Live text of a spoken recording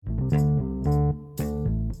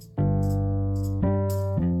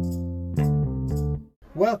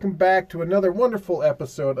Welcome back to another wonderful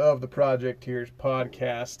episode of the Project Tears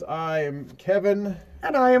podcast. I am Kevin.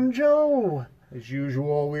 And I am Joe. As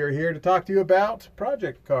usual, we are here to talk to you about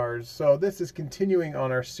project cars. So this is continuing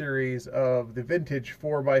on our series of the vintage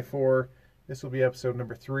 4x4. This will be episode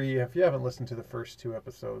number 3. If you haven't listened to the first 2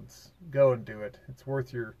 episodes, go and do it. It's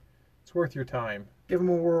worth your time. Give them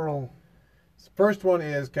a whirl. The first one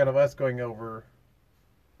is kind of us going over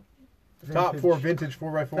the top 4 vintage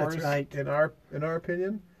 4x4s. That's right. in our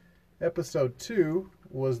opinion. Episode 2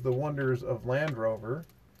 was the wonders of Land Rover.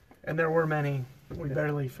 And there were many. We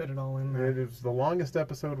barely fit it all in there. It is the longest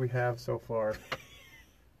episode we have so far.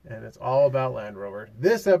 And it's all about Land Rover.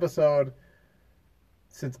 This episode,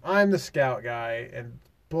 since I'm the Scout guy and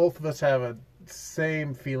both of us have the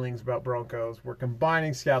same feelings about Broncos, we're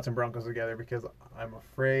combining Scouts and Broncos together because I'm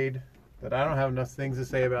afraid that I don't have enough things to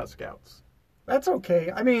say about Scouts. That's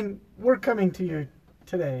okay. I mean, we're coming to you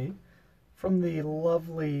today from the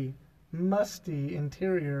lovely, musty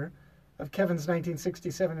interior of Kevin's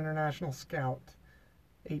 1967 International Scout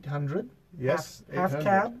 800. Yes. Half 800.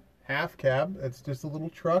 cab. Half cab. It's just a little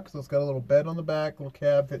truck, so it's got a little bed on the back, little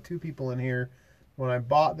cab, fit 2 people in here. When I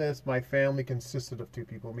bought this, my family consisted of 2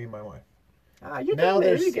 people, me and my wife. You can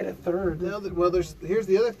maybe get a third. Here's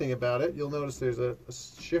the other thing about it. You'll notice there's a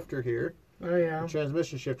shifter here. Oh, yeah. A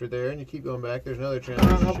transmission shifter there, and you keep going back. There's another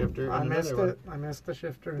transmission shifter. I and missed another it. one. I missed the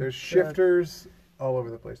shifter. There's shifters all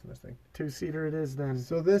over the place in this thing. 2-seater it is then.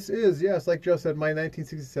 So this is, yes, like Joe said, my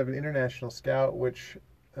 1967 International Scout, which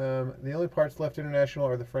the only parts left international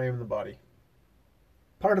are the frame and the body.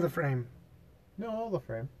 Part of the frame. No, all the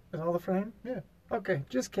frame. Is all the frame? Yeah. Okay,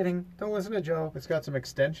 just kidding. Don't listen to Joe. It's got some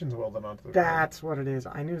extensions welded onto the That's what it is.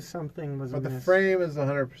 I knew something was frame. But amiss. the frame is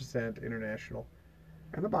 100% international.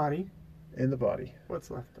 And the body. In the body.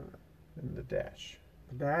 What's left of it? And the dash.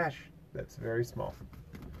 The dash. That's very small.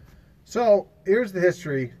 So, here's the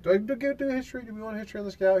history. Do I do history? Do we want history on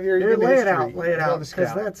the Scout here? Lay it out, because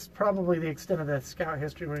Scout. that's probably the extent of the Scout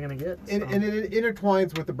history we're going to get. So. And it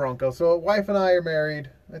intertwines with the Bronco. So, wife and I are married.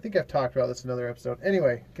 I think I've talked about this in another episode.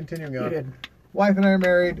 Anyway, continuing on. You did. Wife and I are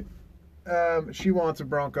married. She wants a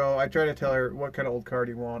Bronco. I try to tell her, what kind of old car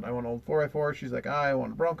do you want? I want an old 4x4. She's like, I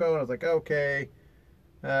want a Bronco. And I was like, okay.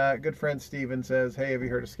 Good friend Steven says, hey, have you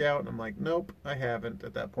heard of Scout? And I'm like, nope, I haven't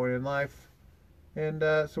at that point in life. And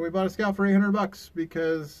so we bought a Scout for $800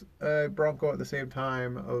 because Bronco at the same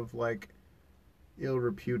time of like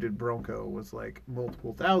ill-reputed Bronco was like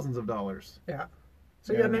multiple thousands of dollars. Yeah.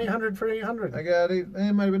 So you got an 800 for 800. I got it.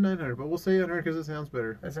 It might have been 900, but we'll say 800 because it sounds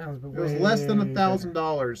better. That sounds It was less than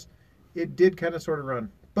 $1,000. It did kind of sort of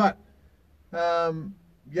run, but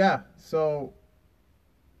yeah. So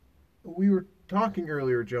we were talking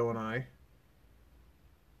earlier, Joe and I.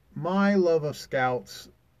 My love of Scouts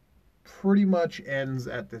pretty much ends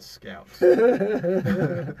at this Scout.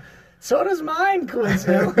 So does mine,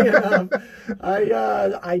 coincidentally enough.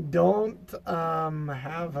 I don't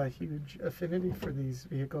have a huge affinity for these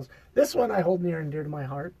vehicles. This one I hold near and dear to my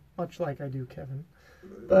heart, much like I do Kevin.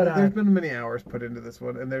 But there's been many hours put into this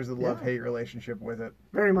one, and there's a love-hate relationship with it.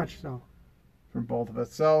 Very much so. From both of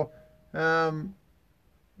us. So,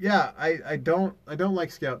 yeah, I don't like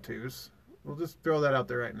Scout 2s. We'll just throw that out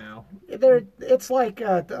there right now. It's like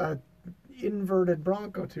inverted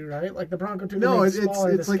Bronco 2, right? Like the Bronco 2 they made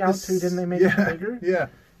smaller, it's the like Scout 2, didn't they make it bigger? Yeah.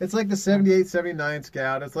 It's like the 78, 79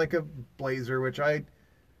 Scout. It's like a Blazer, which I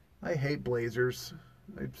hate Blazers.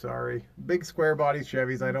 I'm sorry. Big square body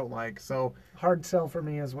Chevys I don't like. So hard sell for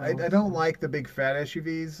me as well. I don't like the big fat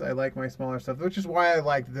SUVs. I like my smaller stuff, which is why I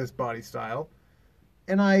liked this body style.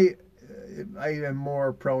 And I am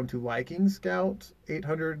more prone to liking Scout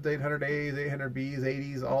 800s, 800As, 800Bs,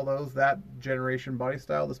 80s, all those, that generation body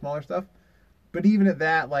style, the smaller stuff. But even at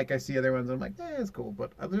that, like I see other ones, I'm like, it's cool,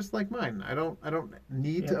 but I just like mine. I don't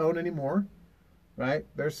need to own anymore, right?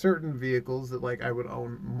 There's certain vehicles that like I would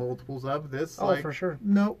own multiples of. This, for sure.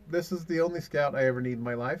 No, this is the only Scout I ever need in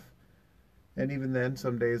my life. And even then,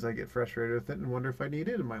 some days I get frustrated with it and wonder if I need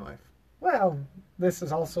it in my life. Well, this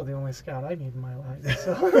is also the only Scout I need in my life,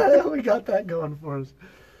 so we got that going for us.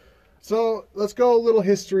 So let's go a little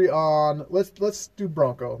history on. Let's do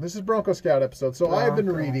Bronco. This is Bronco Scout episode. So I've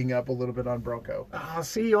been reading up a little bit on Bronco.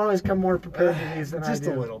 See, you always come more prepared to these than I do. Just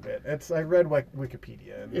a little bit. I read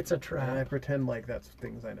Wikipedia. And, it's a trap. And I pretend like that's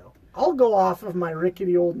things I know. I'll go off of my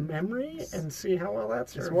rickety old memory and see how well that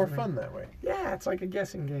serves It's more me. fun that way. Yeah, it's like a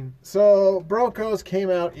guessing game. So Broncos came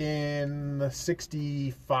out in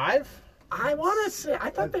 '65. I want to say, I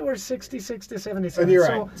thought they were 66 to 77. And you're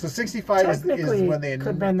right. So 65 is when they... could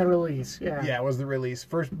have been the release, yeah. Yeah, it was the release.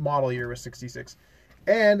 First model year was 66.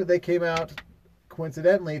 And they came out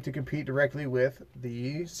coincidentally to compete directly with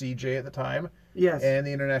the CJ at the time Yes. and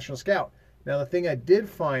the International Scout. Now, the thing I did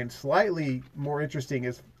find slightly more interesting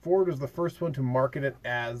is Ford was the first one to market it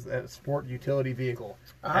as a sport utility vehicle,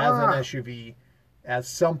 as an SUV, as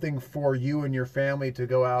something for you and your family to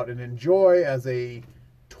go out and enjoy as a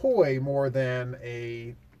toy more than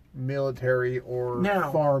a military or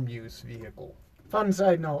farm use vehicle. Fun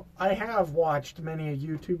side note, I have watched many a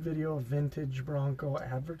YouTube video of vintage Bronco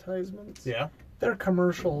advertisements. Yeah. Their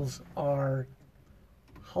commercials are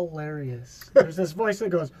hilarious. There's this voice that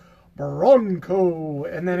goes, Bronco,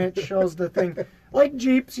 and then it shows the thing. Like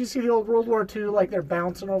Jeeps, you see the old World War II, like they're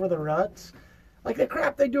bouncing over the ruts. Like the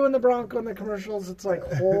crap they do in the Bronco in the commercials, it's like,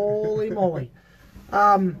 holy moly.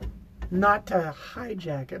 Not to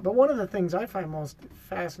hijack it, but one of the things I find most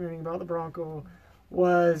fascinating about the Bronco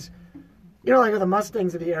was, you know, like with the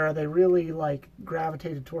Mustangs of the era, they really like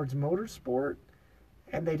gravitated towards motorsport,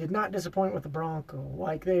 and they did not disappoint with the Bronco.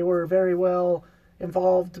 Like they were very well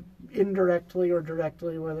involved indirectly or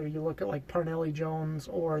directly, whether you look at like Parnelli Jones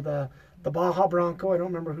or the Baja Bronco. I don't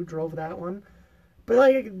remember who drove that one, but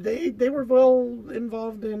like they were well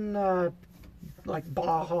involved in like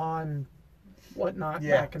Baja and whatnot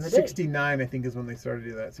back in the day. 69 I think is when they started to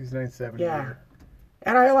do that. 69, 70. Yeah.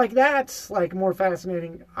 And I like that's like more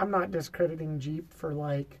fascinating. I'm not discrediting Jeep for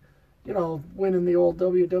like, you know, winning the old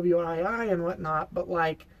WWII and whatnot, but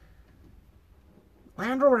like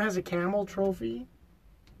Land Rover has a Camel trophy.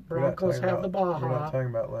 Broncos have the Baja. We're not talking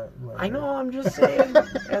about Land I know, I'm just saying.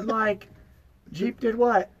 And like Jeep did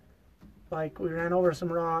what? Like we ran over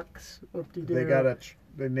some rocks. Whoop-de-doo.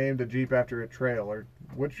 They named a Jeep after a trail, or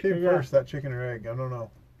which came first, that chicken or egg? I don't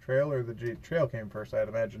know. Trail or the Jeep? Trail came first, I'd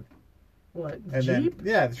imagine. What, and Jeep?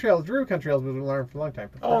 Then, the trail, the Rubicon Trail's been around for a long time.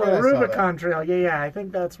 Oh, the Rubicon Trail. Yeah. I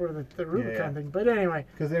think that's where the Rubicon thing. But anyway,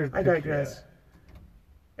 I digress.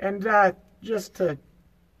 Yeah. And just to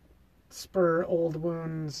spur old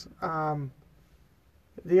wounds, the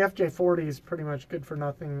FJ40 is pretty much good for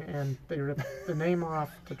nothing, and they ripped the name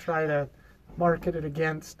off to try to market it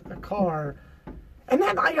against a car. And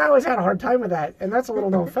then I always had a hard time with that. And that's a little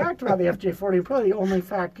known fact about the FJ40. Probably the only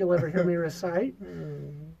fact you'll ever hear me recite.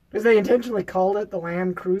 Because they intentionally called it the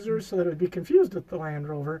Land Cruiser so that it would be confused with the Land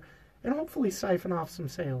Rover and hopefully siphon off some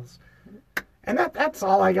sales. And that's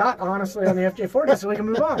all I got, honestly, on the FJ40, so we can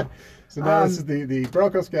move on. So now this is the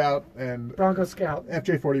Bronco Scout and Bronco Scout.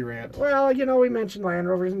 FJ40 rant. Well, you know, we mentioned Land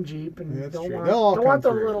Rovers and Jeep, and don't want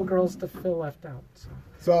the little girls to feel left out.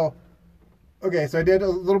 So, okay, so I did a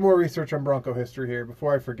little more research on Bronco history here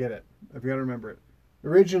before I forget it. I've got to remember it.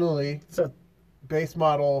 Originally, base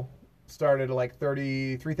model started at like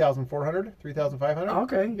 3,400, 3,500.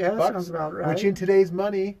 Okay, yeah, that sounds about right. Which in today's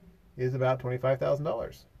money is about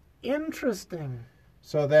 $25,000. Interesting.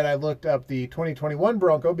 So then I looked up the 2021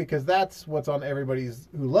 Bronco because that's what's on everybody's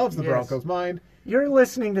who loves the Broncos mind. You're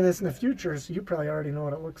listening to this in the future, so you probably already know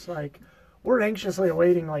what it looks like. We're anxiously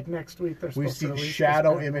awaiting, like next week. We've seen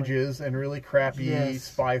shadow images and really crappy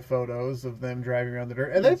spy photos of them driving around the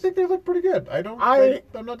dirt, and I think they look pretty good.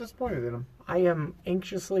 I'm not disappointed in them. I am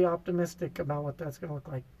anxiously optimistic about what that's going to look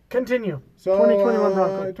like. Continue. So 2021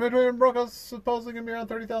 Bronco. 2021 Broncos supposedly going to be around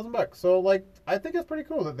 $30,000. So like, I think it's pretty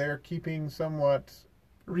cool that they're keeping somewhat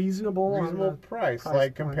reasonable price,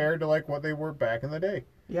 like compared to like what they were back in the day.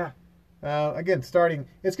 Yeah. Again, it's going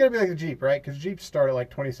to be like the Jeep, right? Because Jeeps start at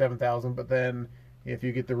like $27,000, but then if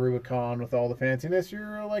you get the Rubicon with all the fanciness,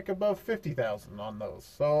 you're like above $50,000 on those.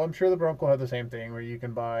 So I'm sure the Bronco will have the same thing where you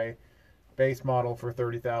can buy base model for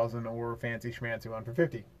 $30,000 or fancy schmancy one for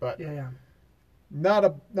 $50,000. But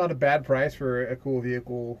not a bad price for a cool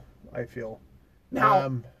vehicle, I feel.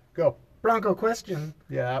 Now, go. Bronco question.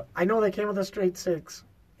 Yeah. I know they came with a straight six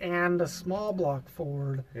and a small block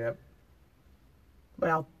Ford. Yep.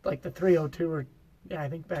 Well, like the 302 or, I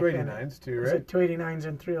think back then. 289s too, right? 289s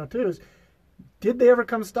and 302s. Did they ever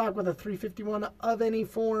come stock with a 351 of any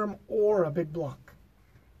form or a big block?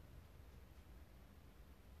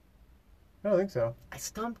 I don't think so. I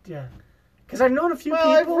stumped you. Because I've known a few people.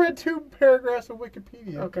 I've read 2 paragraphs of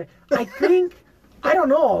Wikipedia. Okay. I think, I don't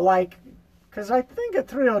know, like, because I think a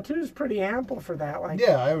 302 is pretty ample for that. Like,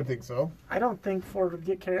 yeah, I would think so. I don't think Ford would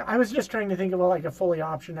get carried. I was just trying to think of what like a fully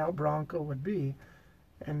optioned out Bronco would be.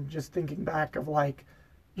 And just thinking back of like,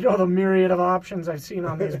 you know, the myriad of options I've seen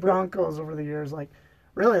on these Broncos over the years. Like,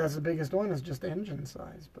 really, that's the biggest one is just engine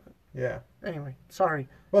size. But yeah. Anyway, sorry.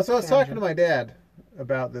 Well, so I was talking to my dad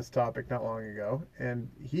about this topic not long ago, and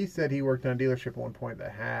he said he worked on a dealership at one point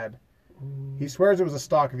that had. He swears it was a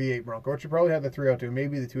stock V8 Bronco, which probably had the 302,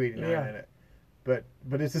 maybe the 289 in it. But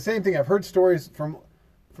it's the same thing. I've heard stories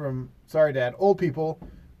from sorry, Dad, old people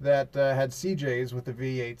that had CJs with the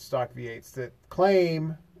V8 stock V8s that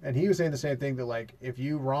claim, and he was saying the same thing, that like if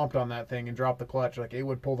you romped on that thing and dropped the clutch, like it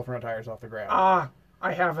would pull the front tires off the ground.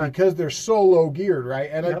 I haven't, because they're so low geared, right?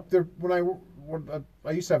 And Yep. when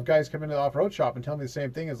I used to have guys come into the off road shop and tell me the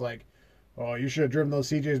same thing, is like, oh, you should have driven those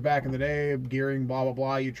CJs back in the day, gearing, blah blah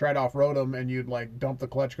blah. You try to off road them and you'd like dump the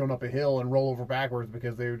clutch going up a hill and roll over backwards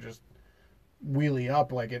because they would just wheelie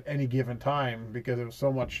up like at any given time because it was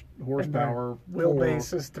so much horsepower.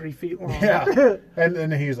 Wheelbase is 3 feet long. Yeah, and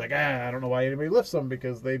then he's like, I don't know why anybody lifts them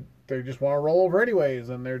because they just want to roll over anyways,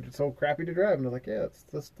 and they're just so crappy to drive. And they're like, yeah,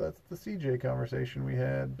 that's the CJ conversation we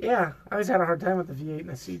had. Yeah, I always had a hard time with the V8 and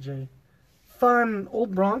the CJ. Fun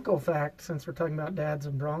old Bronco fact, since we're talking about dads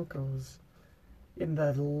and Broncos. In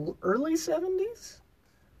the early 70s,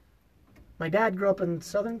 my dad grew up in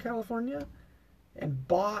Southern California and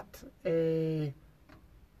bought a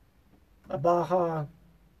Baja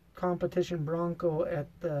competition Bronco at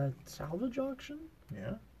the salvage auction.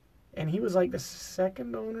 Yeah. And he was like the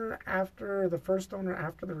second owner after the first owner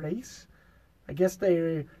after the race. I guess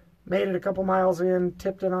they made it a couple miles in,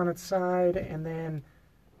 tipped it on its side, and then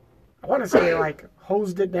I want to say like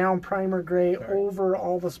hosed it down primer gray over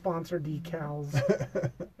all the sponsor decals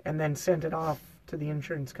and then sent it off to the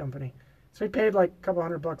insurance company. So he paid like a couple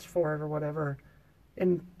 $100 for it or whatever.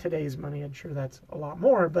 In today's money, I'm sure that's a lot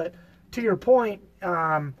more. But to your point,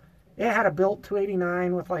 it had a built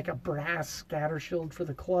 289 with like a brass scatter shield for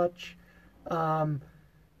the clutch. I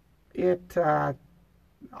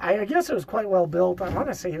guess it was quite well built. I want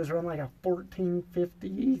to say he was running like a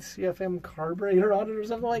 1450 CFM carburetor on it or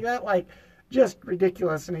something like that. Like, just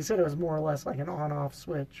ridiculous. And he said it was more or less like an on-off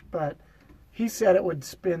switch. But he said it would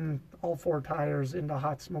spin all 4 tires into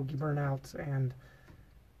hot, smoky burnouts and,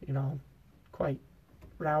 you know, quite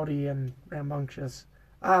rowdy and rambunctious.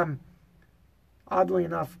 Oddly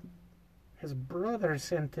enough, his brother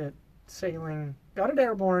sent it sailing, got it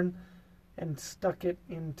airborne, and stuck it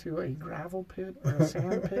into a gravel pit or a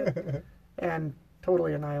sand pit and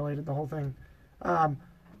totally annihilated the whole thing.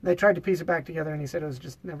 They tried to piece it back together, and he said it was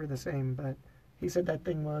just never the same, but he said that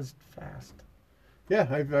thing was fast. Yeah,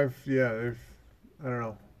 I don't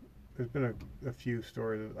know. There's been a few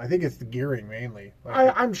stories. I think it's the gearing mainly.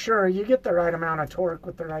 Like, I'm sure you get the right amount of torque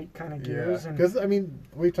with the right kind of gears. Because, I mean,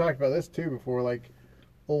 we've talked about this too before, like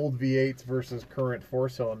old V8s versus current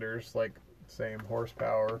 4-cylinders, like same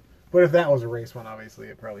horsepower. But if that was a race one, obviously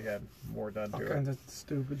it probably had more done to it. All kinds of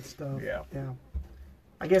stupid stuff. Yeah.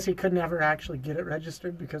 I guess he could never actually get it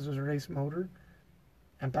registered because it was a race motor.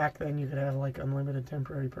 And back then you could have like unlimited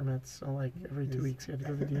temporary permits. So like every 2 weeks you had to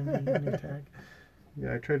go to the DMV and get a new tag.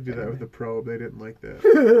 Yeah, I tried to do that with the Probe. They didn't like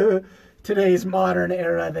that. Today's modern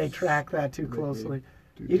era, they track that too closely.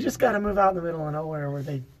 You just got to move out in the middle of nowhere where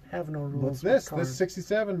they have no rules. What's this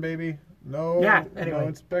 67, baby. No, anyway. No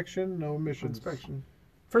inspection, no emissions.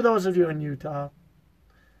 For those of you in Utah,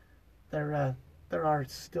 there are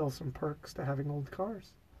still some perks to having old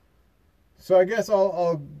cars. So I guess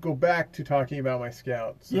I'll go back to talking about my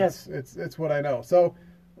Scout. Yes. It's what I know. So,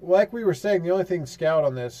 like we were saying, the only thing Scout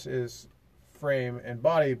on this is frame and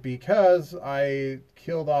body, because I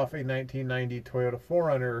killed off a 1990 Toyota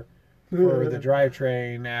 4Runner for the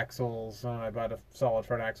drivetrain, axles. I bought a solid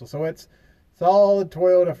front axle. So it's solid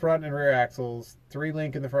Toyota front and rear axles,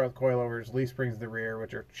 3-link in the front with coilovers, leaf springs in the rear,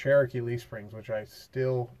 which are Cherokee leaf springs, which I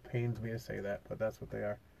still pains me to say that, but that's what they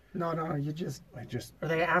are. No, are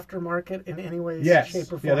they aftermarket in any way,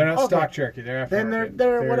 shape, or form? Yeah, they're not stock Cherokee. They're aftermarket. Then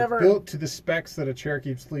they're whatever. Built to the specs that a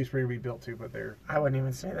Cherokee leaf spring would be built to, but they're... I wouldn't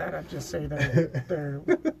even say that. I'd just say they're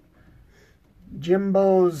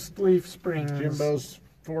Jimbo's leaf springs. Jimbo's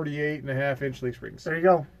 48.5-inch leaf springs. There you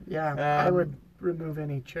go. Yeah, I would remove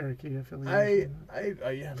any Cherokee affiliation.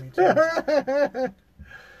 Yeah, me too.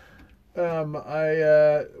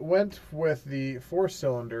 I went with the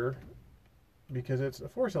 4-cylinder because it's a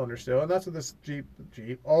 4-cylinder still, and that's what this Jeep.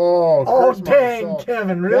 Oh, dang,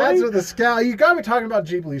 Kevin, really? That's what the Scout. You got me talking about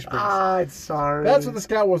Jeep leaf springs. I'm sorry. That's what the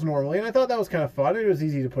Scout was normally, and I thought that was kind of fun. It was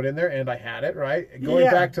easy to put in there, and I had it right. Going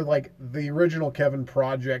back to like the original Kevin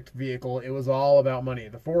project vehicle, it was all about money.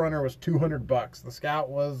 The 4Runner was $200. The Scout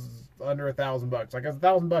was under $1,000. Like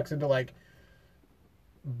 $1,000 into like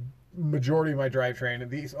majority of my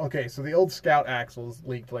drivetrain. So the old Scout axles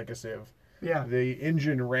leaked like a sieve. Yeah. The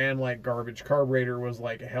engine ran like garbage. Carburetor was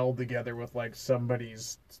like held together with like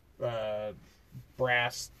somebody's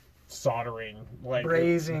brass soldering, like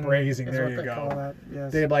brazing. There you go.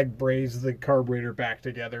 Yes. They had like brazed the carburetor back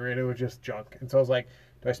together, and it was just junk. And so I was like,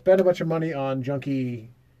 do I spend a bunch of money on junky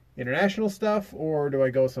international stuff, or do I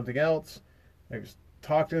go with something else? I just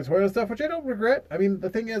talked to the Toyota stuff, which I don't regret. I mean, the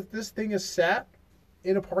thing is, this thing is sat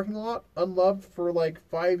in a parking lot, unloved for like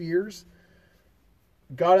 5 years.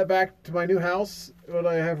 Got it back to my new house when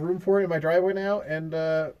I have room for it in my driveway now, and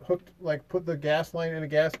put the gas line in a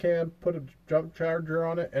gas can, put a jump charger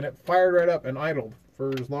on it, and it fired right up and idled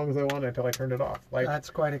for as long as I wanted until I turned it off. Like, that's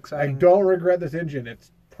quite exciting. I don't regret this engine.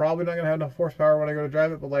 It's probably not going to have enough horsepower when I go to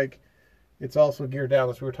drive it, but like, it's also geared down.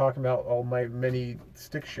 As we were talking about all my many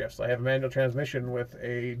stick shifts. I have a manual transmission with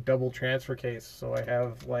a double transfer case, so I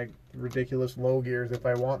have like ridiculous low gears if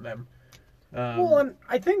I want them. Well, and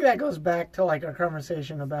I think that goes back to like our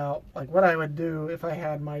conversation about like what I would do if I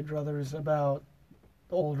had my druthers about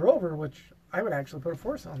the old Rover, which I would actually put a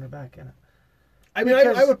 4-cylinder back in it. I mean,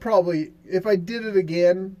 I would probably, if I did it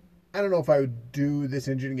again, I don't know if I would do this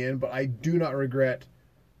engine again, but I do not regret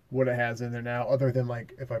what it has in there now, other than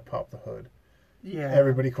like if I pop the hood. Yeah.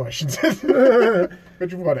 Everybody questions it.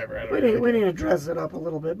 Which, whatever. I don't we need to dress it up a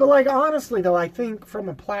little bit. But like honestly though, I think from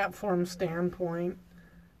a platform standpoint,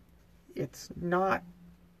 it's not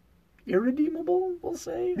irredeemable, we'll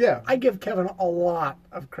say. Yeah. I give Kevin a lot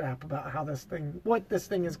of crap about what this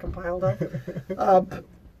thing is compiled of.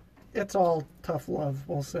 It's all tough love,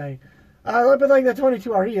 we'll say. But like the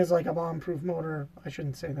 22RE is like a bomb-proof motor. I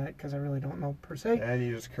shouldn't say that because I really don't know per se. And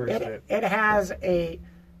you just cursed it. It has a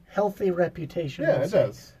healthy reputation. Yeah, it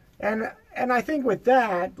does. And I think with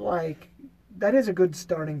that, like, that is a good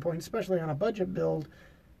starting point, especially on a budget build,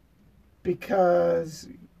 because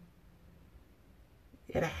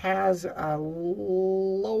it has a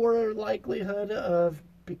lower likelihood of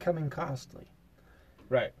becoming costly.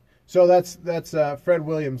 Right. So that's Fred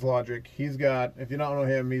Williams' logic. He's got, if you don't know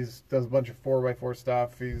him, does a bunch of 4x4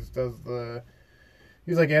 stuff. He's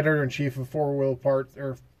like editor-in-chief of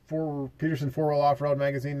Peterson 4-Wheel Off-Road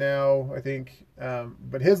magazine now, I think.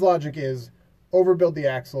 But his logic is overbuild the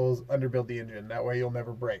axles, underbuild the engine. That way you'll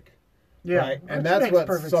never break. Yeah, right? And that's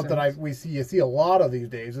something you see a lot of these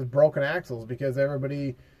days is broken axles because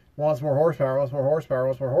everybody wants more horsepower.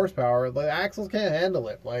 The axles can't handle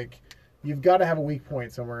it. Like, you've got to have a weak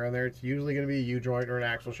point somewhere in there. It's usually going to be a U-joint or an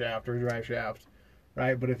axle shaft or a drive shaft,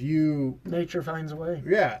 right? But if you... Nature finds a way.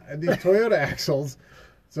 Yeah, and these Toyota axles,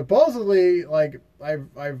 supposedly, like,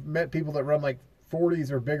 I've met people that run like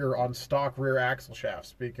 40s or bigger on stock rear axle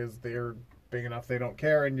shafts because they're big enough they don't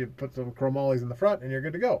care, and you put some chromollies in the front and you're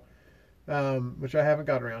good to go. Which I haven't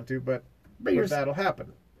gotten around to, but that'll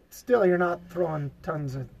happen. Still, you're not throwing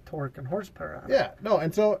tons of torque and horsepower on it. Yeah, no,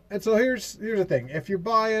 and so here's the thing. If you're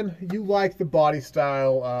buying, you like the body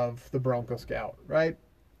style of the Bronco Scout, right?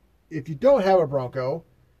 If you don't have a Bronco,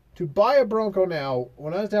 to buy a Bronco now,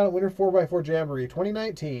 when I was down at Winter 4x4 Jamboree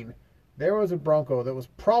 2019, there was a Bronco that was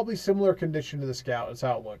probably similar condition to the Scout. That's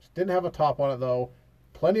how it looked. Didn't have a top on it, though.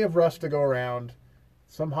 Plenty of rust to go around.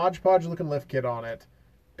 Some hodgepodge-looking lift kit on it.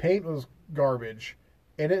 Paint was garbage,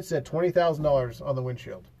 and it said $20,000 on the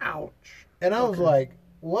windshield. Ouch. And I was like,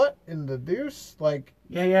 what in the deuce? Like,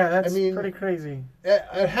 yeah, that's pretty crazy.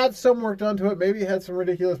 It had some work done to it. Maybe it had some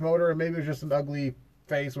ridiculous motor, and maybe it was just an ugly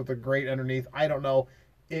face with a grate underneath. I don't know.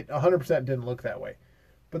 It 100% didn't look that way.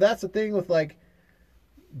 But that's the thing with, like,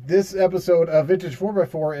 this episode of Vintage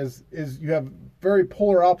 4x4 is you have very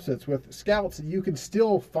polar opposites with Scouts that you can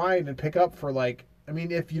still find and pick up for, like, I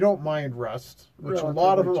mean, if you don't mind rust, which a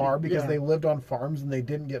lot of them are because they lived on farms and they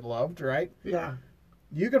didn't get loved, right? Yeah.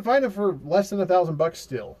 You can find them for less than $1,000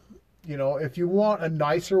 still. You know, if you want a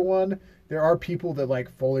nicer one, there are people that like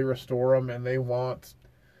fully restore them and they want,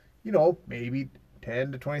 you know, maybe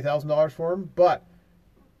 $10,000 to $20,000 for them. But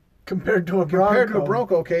compared to a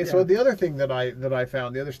Bronco, okay. Yeah. So the other thing that I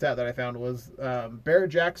found, the other stat that I found was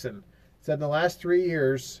Barrett Jackson said in the last 3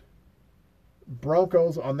 years,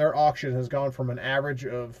 Broncos on their auction has gone from an average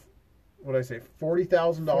of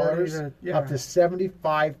 $40,000 up to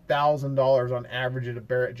 $75,000 on average at a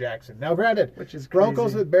Barrett Jackson. Now, granted, which is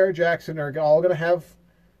Broncos crazy. at Barrett Jackson are all going to have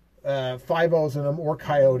 5.0s in them or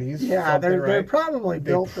Coyotes. Yeah, they're probably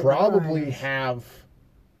built. They probably have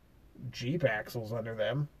Jeep axles under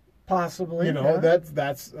them. Possibly, you know, that's.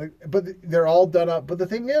 But they're all done up. But the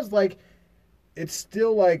thing is, like, it's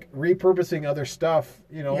still like repurposing other stuff,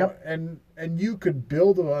 you know, and you could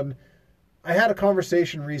build one. I had a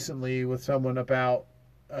conversation recently with someone about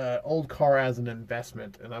old car as an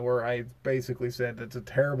investment, and where I basically said it's a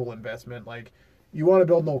terrible investment. Like, you want to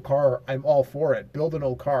build an old car, I'm all for it. Build an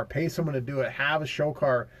old car, pay someone to do it, have a show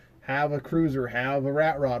car, have a cruiser, have a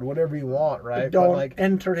rat rod, whatever you want, right? But don't like,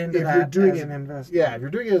 enter into that as an investment. Yeah, if you're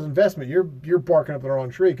doing it as an investment, you're barking up the wrong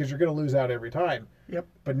tree because you're going to lose out every time. Yep.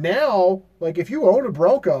 But now, like, if you own a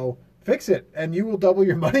Bronco, fix it, and you will double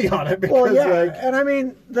your money on it. Because, well, yeah, and I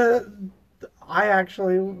mean, I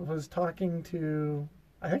actually was talking to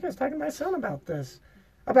my son about this,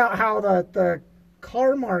 about how the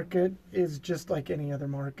car market is just like any other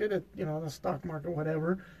market. The stock market,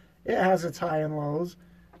 whatever. It has its high and lows.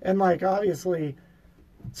 And, like, obviously,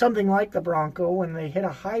 something like the Bronco, when they hit a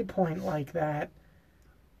high point like that,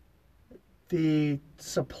 the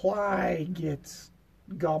supply gets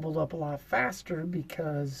gobbled up a lot faster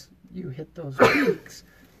because you hit those peaks,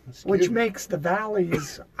 which makes the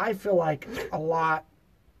valleys, I feel like, a lot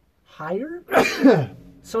higher.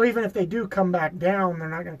 So even if they do come back down, they're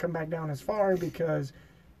not going to come back down as far because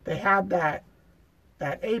they had that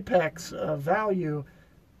apex of value,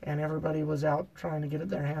 and everybody was out trying to get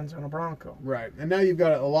their hands on a Bronco. Right. And now you've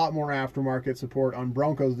got a lot more aftermarket support on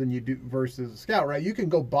Broncos than you do versus Scout, right? You can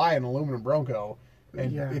go buy an aluminum Bronco,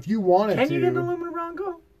 and if you wanted to... Can you get an aluminum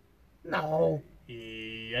Bronco? No.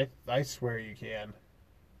 I swear you can.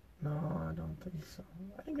 No, I don't think so.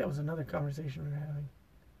 I think that was another conversation we were having.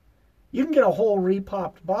 You can get a whole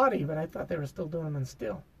repopped body, but I thought they were still doing them in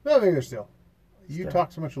steel. No, I think they're steel. You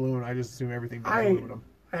talk so much aluminum, I just assume everything's aluminum.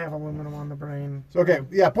 I have aluminum on the brain. So, okay,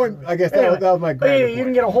 yeah, point. I guess that was my grand point. You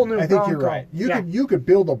can get a whole new Bronco. I think you're right. You could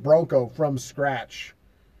build a Bronco from scratch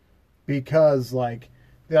because, like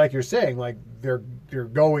you're saying, like they're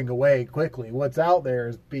going away quickly. What's out there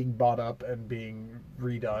is being bought up and being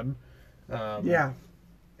redone.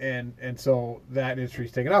 And so that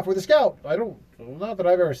industry's taken off with the Scout. Not that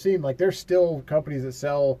I've ever seen, like, there's still companies that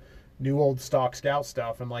sell new old stock Scout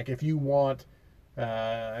stuff, and like if you want,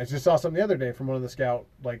 I just saw something the other day from one of the Scout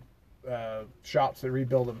shops that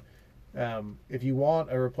rebuild them. If you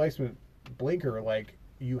want a replacement blinker, like,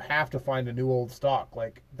 you have to find a new old stock.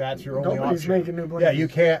 Like, that's your only Nobody's option. making new blinkers. Yeah, you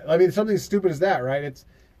can't. I mean, something as stupid as that, right?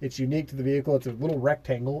 It's unique to the vehicle. It's a little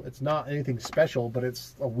rectangle. It's not anything special, but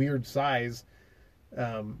it's a weird size.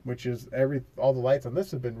 Which is all the lights on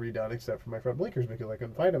this have been redone except for my front blinkers because I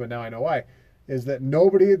couldn't find them, and now I know why. Is that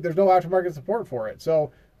there's no aftermarket support for it.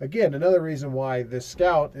 So again, another reason why this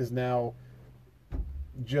Scout is now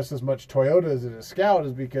just as much Toyota as it is Scout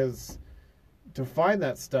is because to find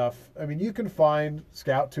that stuff, I mean, you can find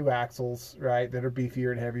Scout 2 axles, right, that are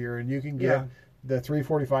beefier and heavier, and you can get the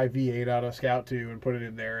 345 V8 out of Scout 2 and put it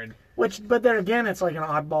in there. But then again, it's like an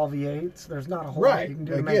oddball V8. So there's not a whole lot you can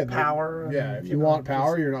do to make power. If you want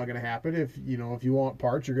power, you're not going to happen. If you want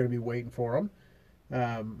parts, you're going to be waiting for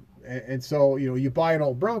them. And so you buy an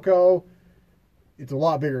old Bronco. It's a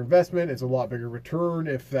lot bigger investment. It's a lot bigger return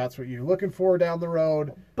if that's what you're looking for down the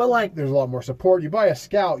road. But like, there's a lot more support. You buy a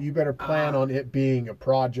Scout, you better plan on it being a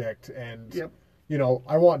project. And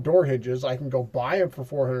I want door hinges. I can go buy them for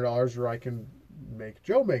 $400, or I can make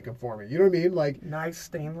Joe make them for me. You know what I mean? Like, nice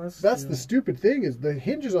stainless. That's the stupid thing, is the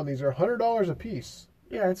hinges on these are $100 a piece.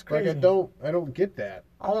 Yeah, it's crazy. Like, I don't get that.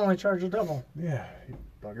 I'll only charge you double. Yeah, you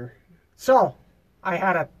bugger. So, I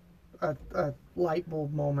had a light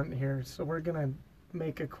bulb moment here. So we're gonna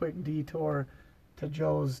make a quick detour to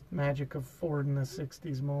Joe's magic of Ford in the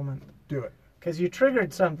 '60s moment. Do it. Because you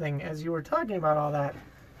triggered something as you were talking about all that.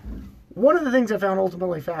 One of the things I found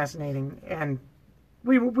ultimately fascinating, and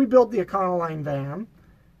we built the Econoline van,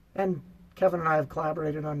 and Kevin and I have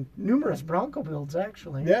collaborated on numerous Bronco builds,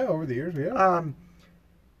 actually. Yeah, over the years, yeah.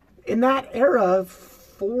 In that era,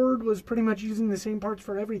 Ford was pretty much using the same parts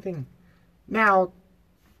for everything. Now,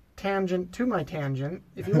 tangent to my tangent,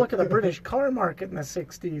 if you look at the British car market in the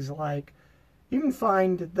 60s, like, you can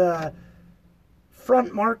find the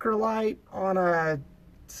front marker light on a,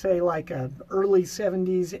 say, like a early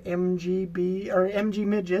 70s MGB, or MG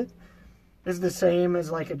Midget, is the same as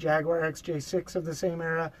like a Jaguar XJ6 of the same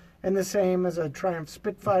era, and the same as a Triumph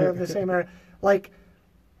Spitfire of the same era. Like,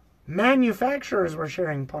 manufacturers were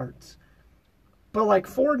sharing parts. But like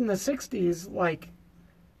Ford in the 60s, like,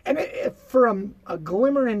 and for a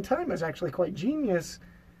glimmer in time, it was actually quite genius.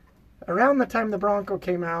 Around the time the Bronco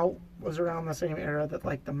came out was around the same era that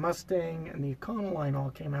like the Mustang and the Econoline all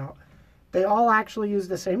came out. They all actually used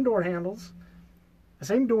the same door handles, the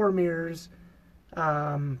same door mirrors.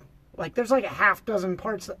 Like, there's like a half dozen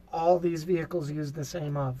parts that all these vehicles use the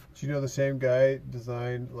same of. Do you know the same guy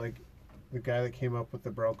designed, like, the guy that came up with the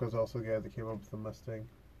Bronco is also the guy that came up with the Mustang?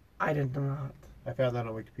 I did not. I found that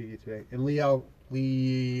on Wikipedia today. And Lee Iacocca.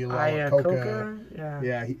 Yeah.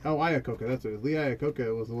 Yeah. Iacocca. That's it. Lee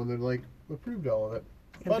Iacocca was the one that, like, approved all of it.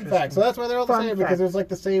 Fun fact. So that's why they're all the same, because there's, like,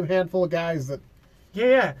 the same handful of guys that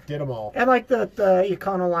did them all. And, like, the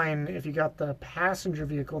Econoline, if you got the passenger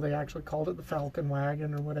vehicle, they actually called it the Falcon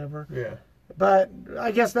Wagon or whatever. Yeah. But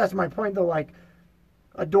I guess that's my point, though. Like,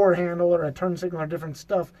 a door handle or a turn signal or different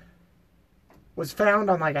stuff was found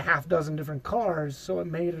on like a half dozen different cars, so it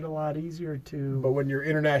made it a lot easier to... But when you're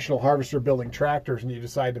International Harvester building tractors and you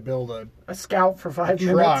decide to build a Scout for 5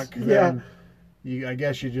 truck, minutes, then I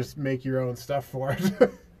guess you just make your own stuff for it.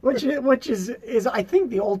 Which is I think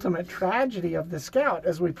the ultimate tragedy of the Scout,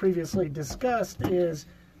 as we previously discussed, is,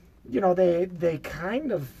 you know, they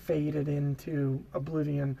kind of faded into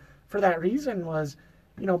oblivion. For that reason was,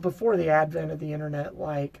 you know, before the advent of the internet,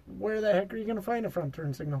 like, where the heck are you going to find a front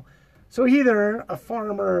turn signal? So either a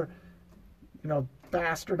farmer, you know,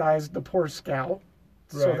 bastardized the poor Scout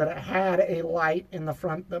so Right. that it had a light in the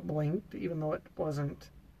front that blinked, even though it wasn't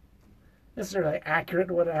necessarily accurate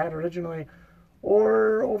to what it had originally,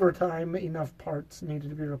 or over time enough parts needed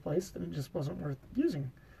to be replaced and it just wasn't worth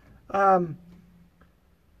using.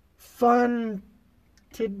 Fun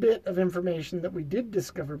tidbit of information that we did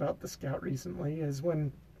discover about the Scout recently is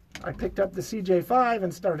when I picked up the CJ5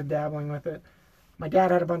 and started dabbling with it, my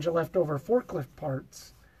dad had a bunch of leftover forklift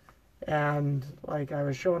parts. And like I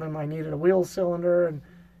was showing him I needed a wheel cylinder, and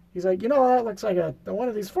he's like, you know, that looks like one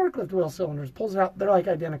of these forklift wheel cylinders. Pulls it out, they're like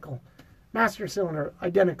identical. Master cylinder,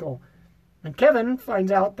 identical. And Kevin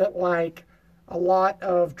finds out that like a lot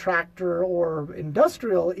of tractor or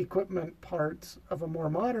industrial equipment parts of a more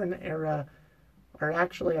modern era are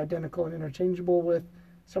actually identical and interchangeable with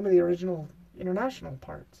some of the original international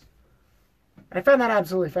parts. I found that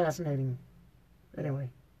absolutely fascinating. Anyway.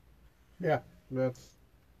 Yeah, that's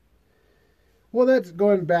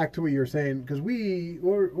going back to what you were saying, because we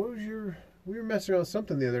were messing around with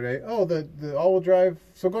something the other day. Oh, the all-wheel drive.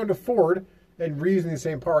 So going to Ford and reusing the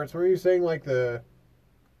same parts. What were you saying? Like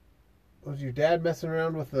was your dad messing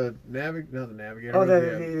around with the Navigator? Oh,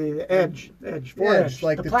 the Edge, Ford Edge,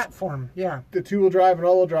 like the platform. Yeah. The two-wheel drive and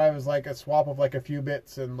all-wheel drive is like a swap of like a few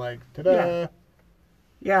bits and like ta-da. Yeah.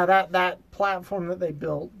 Yeah, that platform that they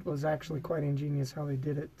built was actually quite ingenious how they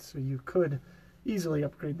did it, so you could easily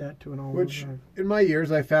upgrade that to an all-wheel Which, drive. in my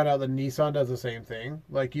years, I found out that Nissan does the same thing.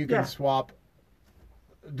 Like, you can swap,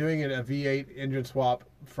 doing a V8 engine swap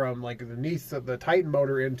from, like, the Titan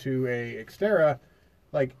motor into a Xterra,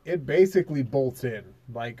 like, it basically bolts in.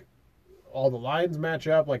 Like, all the lines match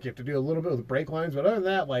up. Like, you have to do a little bit with the brake lines, but other than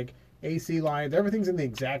that, like, AC lines, everything's in the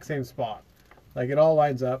exact same spot. Like, it all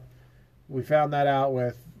lines up. We found that out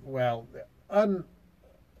with, well,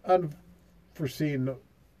 unforeseen,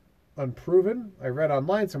 unproven. I read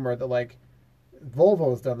online somewhere that, like,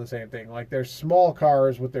 Volvo's done the same thing. Like, their small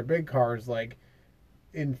cars with their big cars, like,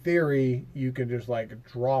 in theory, you can just, like,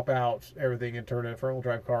 drop out everything and turn a front-wheel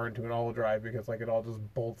drive car into an all-wheel drive because, like, it all just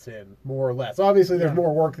bolts in, more or less. Obviously, there's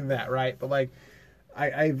more work than that, right? But, like,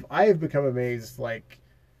 I've become amazed, like,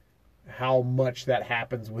 how much that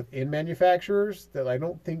happens within manufacturers that I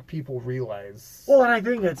don't think people realize. Well, and I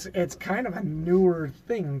think it's kind of a newer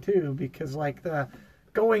thing too, because like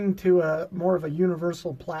going to a more of a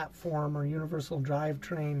universal platform or universal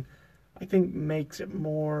drivetrain, I think makes it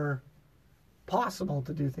more possible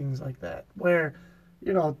to do things like that. Where,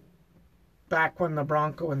 you know, back when the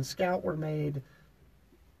Bronco and Scout were made,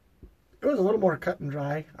 it was a little more cut and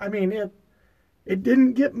dry. I mean, it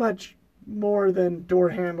didn't get much more than door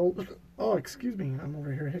handles. Oh, excuse me, I'm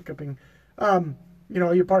over here hiccuping. You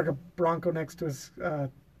know, you park a Bronco next to a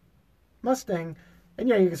Mustang, and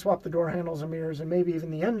yeah, you can swap the door handles and mirrors and maybe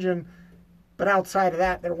even the engine. But outside of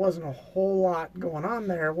that, there wasn't a whole lot going on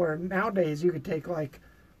there. Where nowadays you could take like,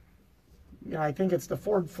 you know, I think it's the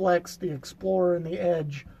Ford Flex, the Explorer, and the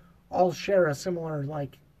Edge, all share a similar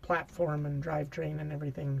like platform and drivetrain and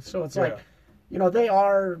everything. So it's like, you know, they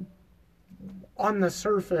are on the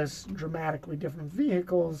surface dramatically different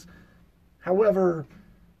vehicles. However,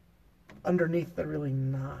 underneath they're really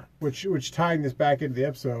not. Which tying this back into the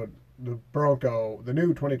episode, the Bronco, the new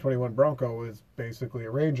 2021 Bronco is basically a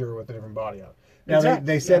Ranger with a different body on it. Now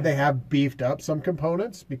they said they have beefed up some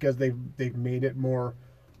components because they've made it more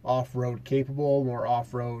off-road capable, more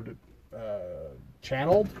off-road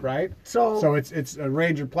channeled, right? So it's a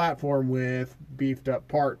Ranger platform with beefed up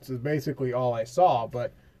parts is basically all I saw,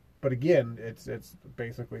 but again, it's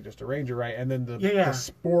basically just a Ranger, right? And then the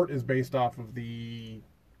Sport is based off of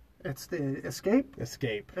it's the Escape,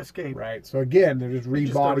 right? So again, they're just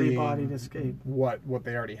rebodying rebodied Escape, what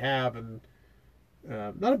they already have, and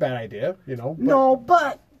not a bad idea, you know. No,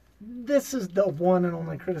 but this is the one and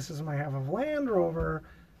only criticism I have of Land Rover,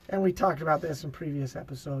 and we talked about this in previous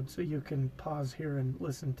episodes, so you can pause here and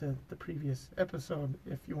listen to the previous episode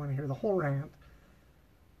if you want to hear the whole rant.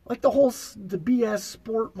 Like the BS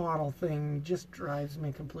Sport model thing just drives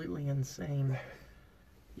me completely insane.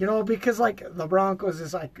 You know, because like the Broncos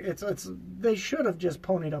is like they should have just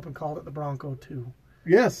ponied up and called it the Bronco 2.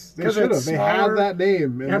 Yes, they should have. They have that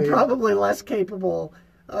name, and probably less capable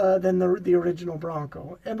than the original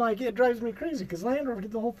Bronco. And like it drives me crazy because Land Rover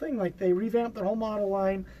did the whole thing. Like they revamped their whole model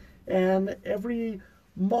line, and every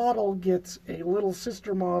model gets a little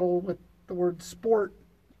sister model with the word Sport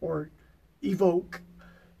or Evoque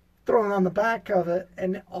thrown on the back of it,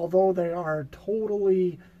 and although they are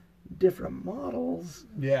totally different models,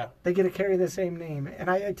 Yeah. they get to carry the same name.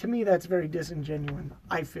 And to me, that's very disingenuous,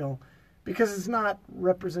 I feel, because it's not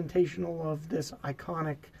representational of this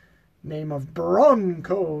iconic name of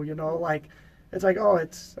Bronco, like, it's like, oh,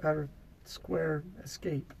 it's a square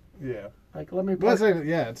Escape. Yeah. Like, let me Well, put...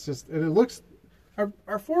 yeah, it's just, and it looks,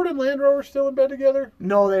 are Ford and Land Rover still in bed together?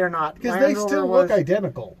 No, they are not. Because Land they Rover still was- look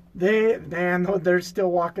identical. They're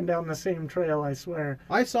still walking down the same trail, I swear.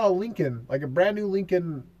 I saw a Lincoln, like a brand new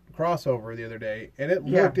Lincoln crossover the other day, and it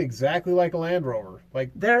Yeah. looked exactly like a Land Rover.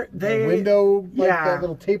 Like The window, like yeah. that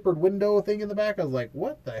little tapered window thing in the back. I was like,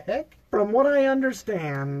 what the heck? From what I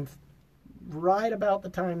understand, right about the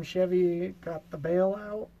time Chevy got the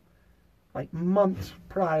bailout, like months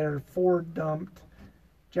prior, Ford dumped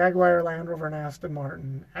Jaguar, Land Rover, and Aston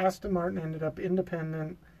Martin. Aston Martin ended up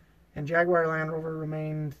independent, and Jaguar Land Rover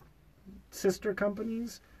remained sister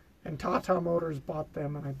companies, and Tata Motors bought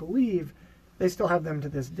them, and I believe they still have them to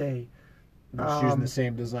this day. Just using the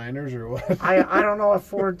same designers or what? I don't know if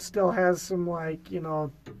Ford still has some,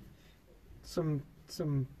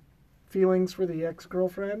 some feelings for the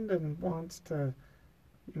ex-girlfriend and wants to,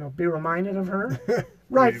 be reminded of her.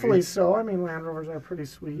 Rightfully so. I mean, Land Rovers are pretty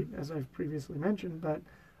sweet, as I've previously mentioned. But,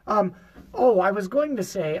 I was going to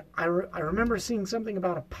say, I remember seeing something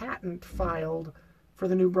about a patent filed for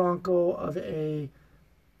the new Bronco of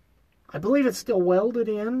I believe it's still welded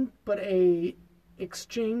in, but a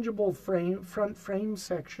exchangeable front frame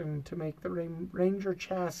section to make the Ranger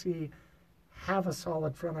chassis have a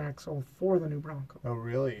solid front axle for the new Bronco. Oh,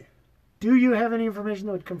 really? Do you have any information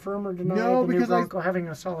that would confirm or deny No, the new because Bronco having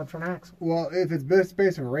a solid front axle? Well, if it's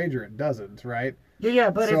based on a Ranger, it doesn't, right? Yeah,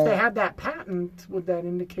 but if So- they had that patent, would that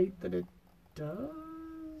indicate that it does?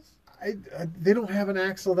 They don't have an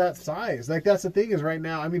axle that size. Like, that's the thing is right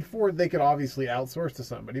now, I mean, Ford, they could obviously outsource to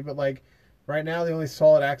somebody, but like right now, the only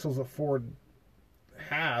solid axles that Ford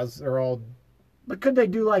has are all But could they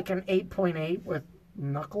do like an 8.8 with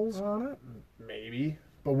knuckles on it? maybe.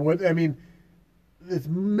 But there's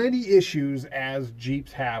many issues as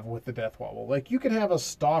Jeeps have with the death wobble. Like, you can have a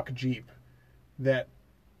stock Jeep that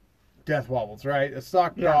death wobbles, right? A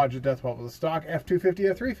stock Yeah. Dodge that death wobbles. A stock F-250,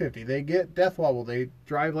 F-350. They get death wobble. They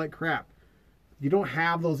drive like crap. You don't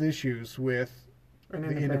have those issues with An the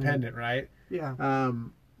independent, right? Yeah.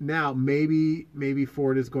 Now, maybe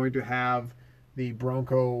Ford is going to have the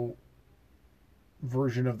Bronco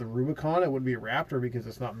version of the Rubicon. It wouldn't be a Raptor because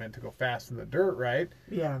it's not meant to go fast in the dirt, right?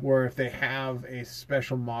 Yeah. Where if they have a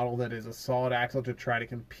special model that is a solid axle to try to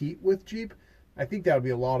compete with Jeep, I think that would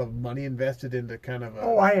be a lot of money invested into kind of a...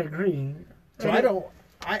 Oh, I agree. So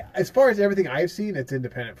as far as everything I've seen, it's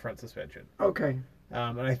independent front suspension. Okay.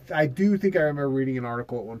 And I do think I remember reading an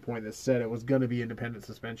article at one point that said it was going to be independent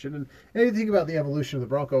suspension. And anything about the evolution of the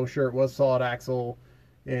Bronco, sure, it was solid axle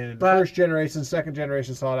in first generation, second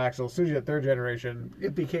generation solid axle. As soon as you get third generation,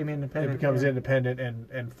 It became independent. it becomes yeah. independent,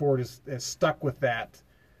 and Ford is stuck with that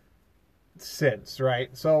since,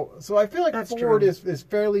 right? So I feel like That's Ford true. is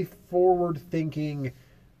fairly forward thinking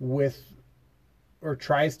with, or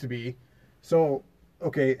tries to be. So,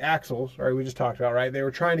 okay, axles, right, we just talked about, right? They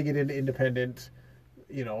were trying to get into independent,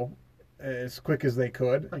 as quick as they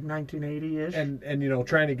could. Like 1980-ish. And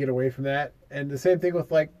trying to get away from that. And the same thing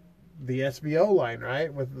with like the SVO line,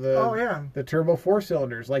 right? With the turbo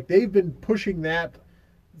 4-cylinders. Like, they've been pushing that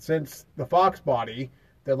since the Fox body,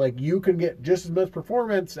 that like you can get just as much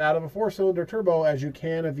performance out of a 4-cylinder turbo as you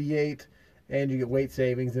can a V8, and you get weight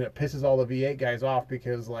savings, and it pisses all the V8 guys off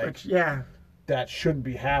because that shouldn't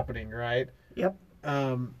be happening, right? Yep.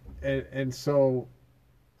 And so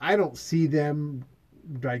I don't see them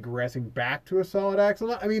digressing back to a solid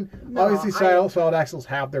axle. I mean, obviously solid axles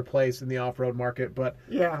have their place in the off-road market, but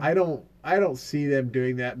Yeah. I don't see them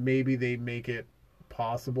doing that. Maybe they make it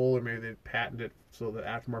possible, or maybe they patent it so that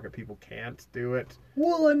aftermarket people can't do it.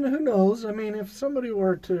 Well, and who knows? I mean, if somebody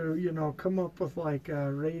were to, come up with like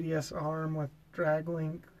a radius arm with drag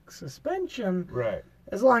link suspension, Right.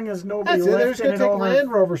 as long as nobody That's it. They're just lifted going it to take over.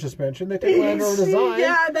 Land Rover suspension. They take Land Rover See, design.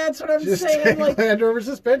 Yeah, that's what I'm Just saying. take Like, Land Rover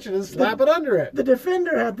suspension and slap it under it. the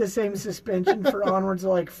Defender had the same suspension for onwards of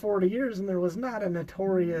like 40 years, and there was not a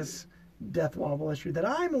notorious death wobble issue that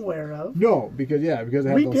I'm aware of. No, because it had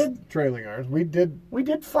We those did- trailing arms. We did. We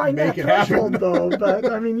did find Make that it happen. threshold though,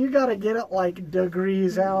 but I mean, you got to get it like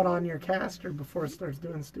degrees out on your caster before it starts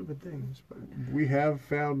doing stupid things. But, We have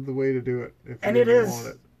found the way to do it. If and you it really is. want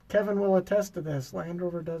it. Kevin will attest to this. Land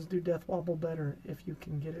Rover does do death wobble better if you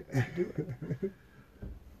can get it to do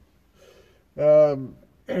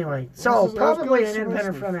it. Anyway, so probably an some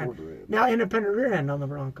independent front Ford end. red. Now, independent rear end on the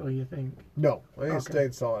Bronco, you think? No, I think it Okay.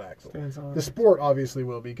 stayed solid axle. Staying solid The axle. Sport obviously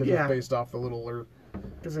will be because Yeah. it's based off the littler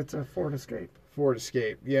Because it's a Ford Escape. Ford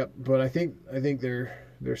Escape. Yep, but I think they're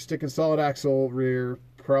sticking solid axle rear.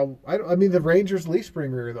 I mean, the Ranger's leaf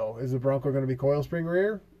spring rear though. Is the Bronco going to be coil spring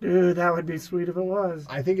rear? Dude, that would be sweet if it was.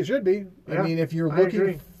 I think it should be. Yeah, I mean, if you're I looking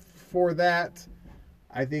agree. for that,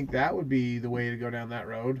 I think that would be the way to go down that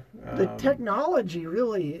road. The technology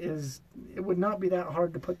really is, it would not be that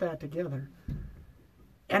hard to put that together.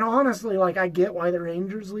 And honestly, like, I get why the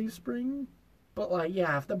Rangers leaf spring, but like,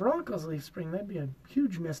 yeah, if the Broncos leaf spring, that'd be a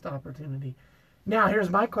huge missed opportunity. Now, here's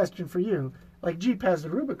my question for you. Like, Jeep has the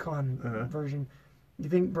Rubicon version. You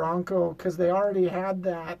think Bronco, because they already had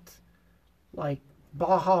that, like,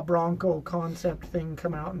 Baja Bronco concept thing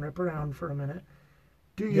come out and rip around for a minute.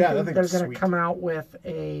 Do you think they're going to come out with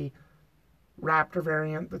a Raptor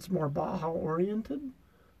variant that's more Baja oriented?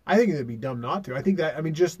 I think it'd be dumb not to. I think that, I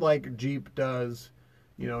mean, just like Jeep does,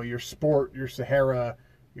 your Sport, your Sahara,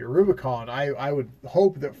 your Rubicon, I would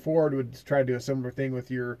hope that Ford would try to do a similar thing with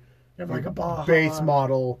your Like a Baja base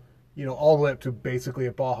model, all the way up to basically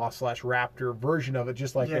a Baja/Raptor version of it,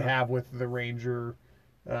 just like they have with the Ranger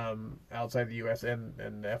outside the U.S. and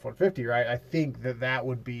the F-150, right? I think that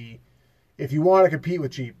would be, if you want to compete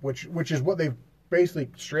with Jeep, which is what they've basically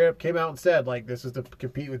straight up came out and said, like, this is to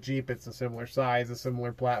compete with Jeep. It's a similar size, a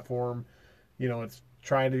similar platform. It's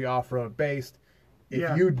trying to be off-road based.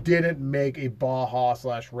 If you didn't make a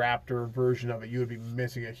Baja/Raptor version of it, you would be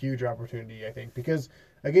missing a huge opportunity, I think. Because,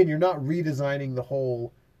 again, you're not redesigning the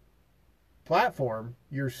whole platform.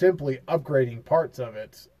 You're simply upgrading parts of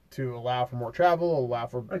it to allow for more travel, allow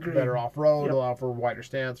for better off-road, allow for wider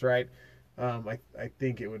stance, right? I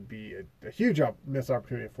think it would be a huge missed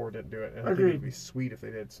opportunity if Ford didn't do it. And I think it would be sweet if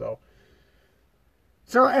they did. So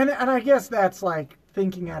and I guess that's like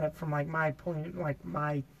thinking at it from like my point, like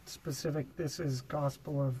my specific, this is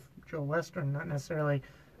gospel of Joe Western, not necessarily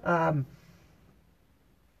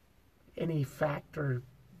any fact or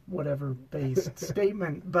whatever based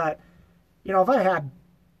statement. But, if I had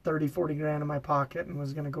 30, 40 grand in my pocket and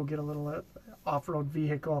was going to go get a little off-road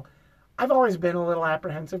vehicle, I've always been a little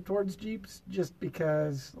apprehensive towards Jeeps just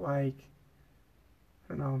because, like, I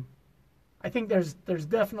don't know. I think there's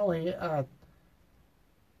definitely a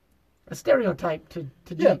stereotype to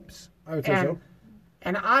Jeeps. I would say so.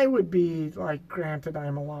 And I would be, like, granted,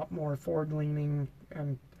 I'm a lot more Ford-leaning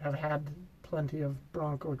and have had plenty of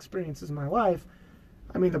Bronco experiences in my life.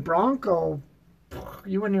 I mean, the Bronco,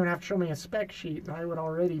 you wouldn't even have to show me a spec sheet, and I would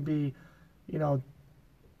already be,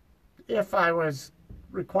 if I was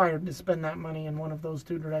required to spend that money in one of those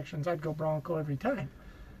two directions, I'd go Bronco every time.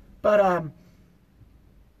 But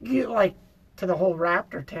like, to the whole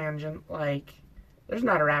Raptor tangent, like, there's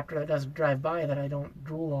not a Raptor that doesn't drive by that I don't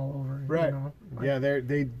drool all over. Right. Yeah,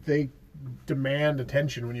 they demand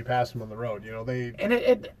attention when you pass them on the road. And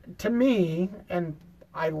it to me, and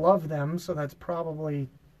I love them, so that's probably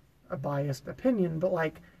a biased opinion, but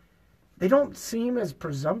like, they don't seem as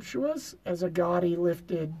presumptuous as a gaudy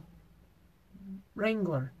lifted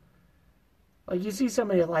Wrangler. Like, you see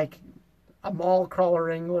somebody like a mall crawler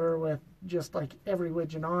Wrangler with just like every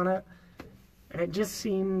widget on it, and it just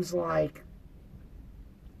seems like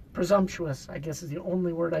presumptuous, I guess is the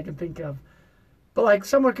only word I can think of. But like,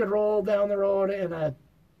 someone could roll down the road in a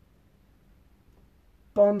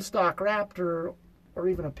bone stock Raptor or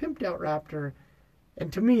even a pimped out Raptor,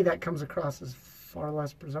 and to me that comes across as far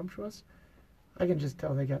less presumptuous. I can just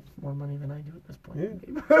tell they got more money than I do at this point.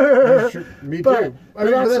 Yeah. Sure. Me too. But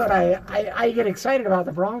that's what I get excited about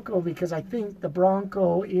the Bronco, because I think the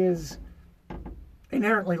Bronco is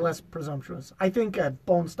inherently less presumptuous. I think a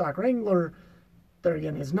bone stock Wrangler, there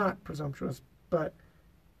again, is not presumptuous, but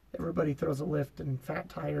everybody throws a lift and fat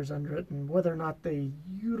tires under it, and whether or not they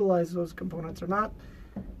utilize those components or not,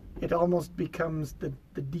 it almost becomes the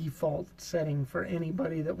default setting for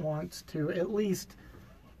anybody that wants to at least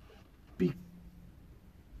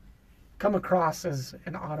come across as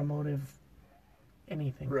an automotive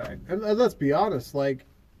anything. Right. And let's be honest, like,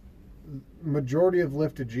 majority of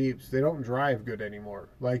lifted Jeeps, they don't drive good anymore.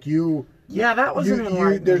 Like, that was an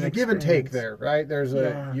enlightening there's a give and take experience there, right? There's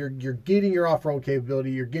you're getting your off-road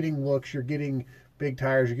capability, you're getting looks, you're getting big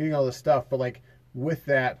tires, you're getting all this stuff, but like, with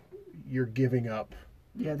that, you're giving up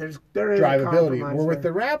there is drivability. Where with the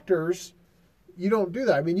Raptors, you don't do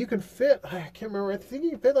that. I mean, you can fit, I can't remember, I think you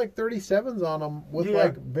can fit like 37s on them with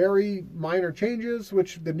like very minor changes,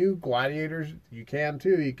 which the new Gladiators, you can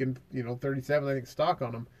too. You can, 37, I think, stock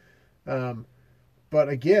on them. But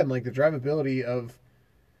again, like, the drivability of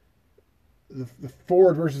the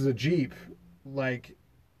Ford versus a Jeep, like,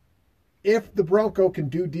 if the Bronco can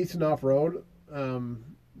do decent off-road,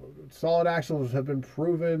 solid axles have been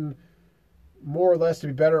proven more or less to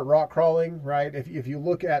be better at rock crawling, right? If you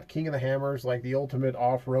look at King of the Hammers, like the ultimate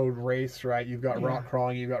off-road race, right? You've got rock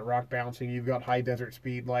crawling, you've got rock bouncing, you've got high desert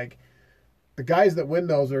speed. Like, the guys that win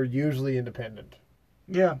those are usually independent.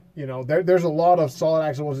 Yeah. You know, there's a lot of solid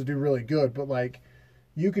axle ones that do really good, but like,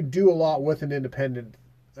 you could do a lot with an independent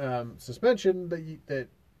suspension that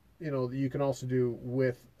you can also do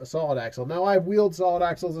with a solid axle. Now, I've wheeled solid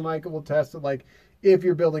axles, and I will test it. Like, if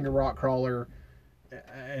you're building a rock crawler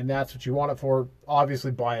and that's what you want it for,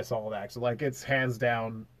 obviously buy a solid axle. Like, it's hands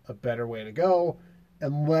down a better way to go,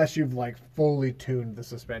 unless you've like fully tuned the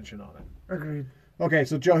suspension on it. Agreed. Okay,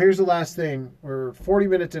 so Joe, here's the last thing. We're 40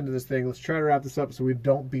 minutes into this thing. Let's try to wrap this up so we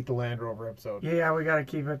don't beat the Land Rover episode. Yeah, we got to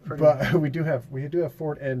keep it pretty. But we do have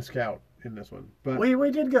Ford and Scout in this one. But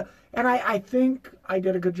we did good, and I think I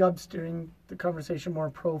did a good job steering the conversation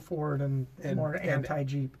more pro Ford and more anti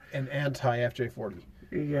Jeep and anti FJ40.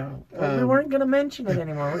 Yeah, we weren't going to mention it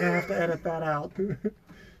anymore. We're going to have to edit that out.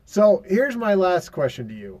 So here's my last question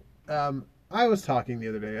to you. I was talking the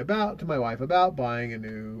other day to my wife about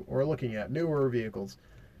buying looking at newer vehicles.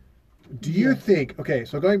 Do you think, okay,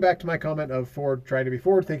 so going back to my comment of Ford trying to be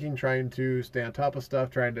forward thinking, trying to stay on top of stuff,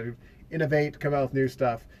 trying to innovate, come out with new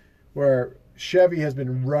stuff, where Chevy has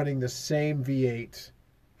been running the same V8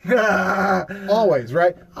 always,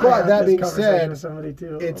 right? But that being said,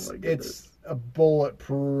 it's a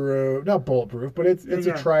bulletproof, not bulletproof, but it's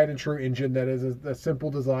a tried and true engine that is a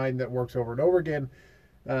simple design that works over and over again.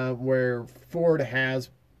 Where Ford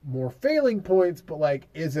has more failing points, but like,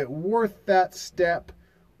 is it worth that step,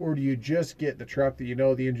 or do you just get the truck that you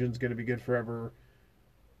know the engine's going to be good forever?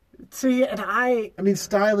 See, and I mean,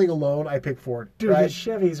 styling alone, I pick Ford. Dude, right? the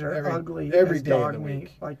Chevys are ugly every as day dog of the meat.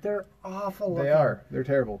 week. Like, they're awful looking. They are. They're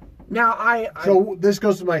terrible. Now, So this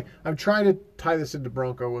goes to I'm trying to tie this into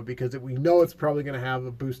Bronco because we know it's probably going to have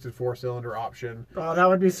a boosted 4-cylinder option. Oh, that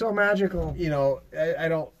would be so magical. You know, I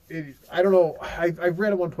don't know. I've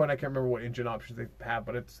read at one point, I can't remember what engine options they have,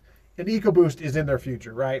 but an EcoBoost is in their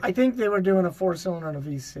future, right? I think they were doing a 4-cylinder and a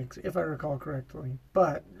V6, if I recall correctly.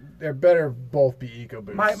 But they're better both be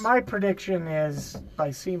EcoBoosts. My prediction is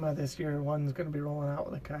by SEMA this year, one's going to be rolling out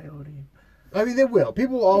with a Coyote. I mean, they will.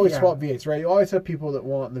 People always swap V8s, right? You always have people that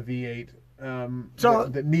want the V8,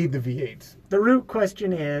 that need the V8s. The root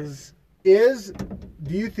question is,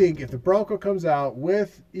 do you think if the Bronco comes out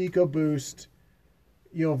with EcoBoost,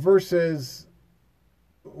 versus,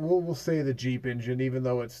 we'll say the Jeep engine, even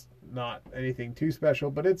though it's not anything too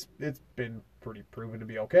special, but it's been pretty proven to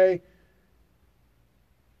be okay.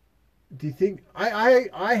 Do you think I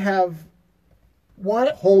have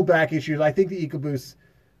holdback issues? I think the EcoBoosts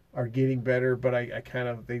are getting better, but I kind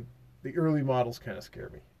of the early models kind of scare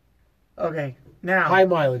me. Okay, now high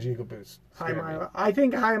mileage EcoBoost. I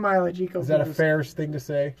think high mileage EcoBoost. Is that a fair thing to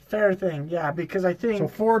say? Fair thing, yeah, because I think so.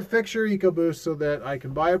 Ford, fix your EcoBoost so that I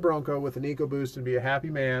can buy a Bronco with an EcoBoost and be a happy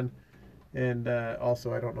man. And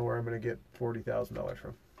also, I don't know where I'm going to get $40,000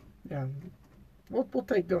 from. Yeah, we'll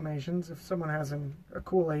take donations if someone has a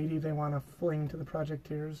cool 80 they want to fling to the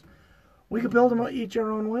Projecteers. We could build them each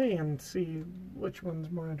our own way and see which one's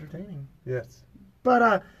more entertaining. Yes.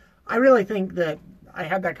 But I really think that I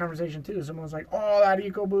had that conversation too. Someone was like, oh, that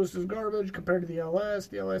EcoBoost is garbage compared to the LS.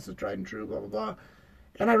 The LS is tried and true, blah, blah, blah.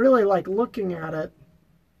 And I really like looking at it.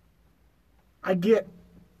 I get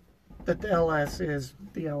that the LS is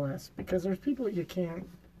the LS because there's people you can't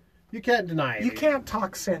deny it. You can't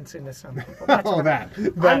talk sense into some people. That's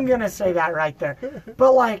I'm going to say that right there.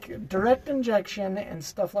 But like direct injection and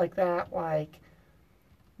stuff like that, like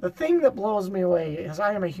the thing that blows me away is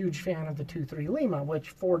I am a huge fan of the 2.3 Lima, which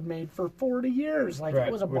Ford made for 40 years. Like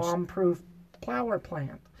it was a bomb-proof power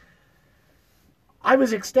plant. I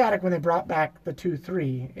was ecstatic when they brought back the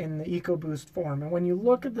 2.3 in the EcoBoost form. And when you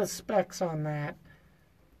look at the specs on that,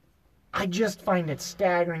 I just find it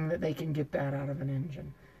staggering that they can get that out of an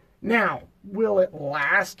engine. Now, will it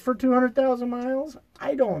last for 200,000 miles?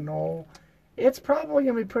 I don't know. It's probably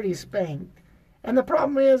going to be pretty spanked. And the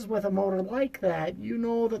problem is with a motor like that, you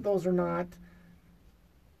know that those are not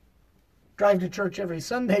drive to church every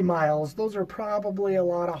Sunday miles. Those are probably a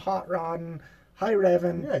lot of hot rodding, high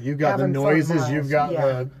revving. Yeah, you've got the noises, you've got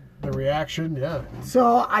the reaction, yeah.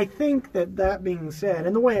 So I think that being said,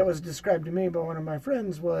 and the way it was described to me by one of my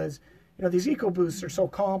friends was, these EcoBoosts are so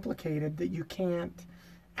complicated that you can't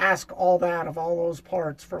ask all that of all those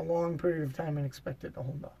parts for a long period of time and expect it to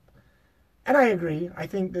hold up. And I agree. I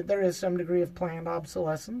think that there is some degree of planned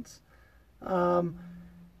obsolescence.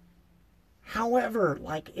 However,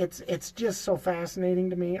 like it's just so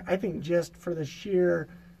fascinating to me. I think just for the sheer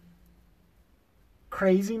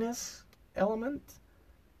craziness element,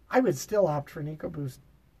 I would still opt for an EcoBoost.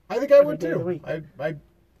 I think I every would day of the too. week.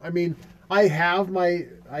 I mean, I have my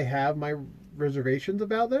reservations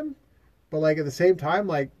about them, but like at the same time,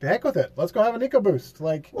 like the heck with it. Let's go have an EcoBoost.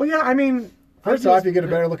 Like, Well, yeah, I mean, first off, you get a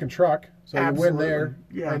better looking truck, so you win Absolutely, there.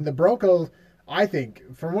 yeah. And the Bronco, I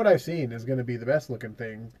think, from what I've seen, is going to be the best looking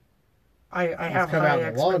thing. I have come high out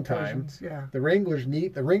in a long time. expectations. Yeah, The Wrangler's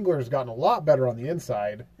neat. The Wrangler's gotten a lot better on the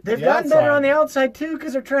inside. they've The gotten better outside, on the outside too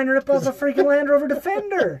because they're trying to rip off a freaking Land Rover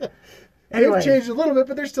Defender. Anyway, They've changed a little bit,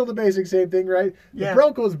 but they're still the basic same thing, right? Yeah. The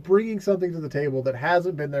Bronco's bringing something to the table that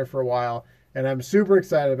hasn't been there for a while, and I'm super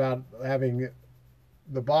excited about having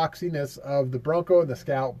the boxiness of the Bronco and the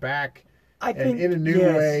Scout back I and think in a new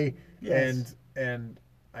yes, way. yes. And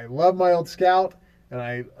I love my old Scout, and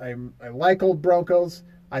I like old Broncos.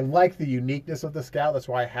 I like the uniqueness of the Scout. That's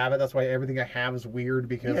why I have it. That's why everything I have is weird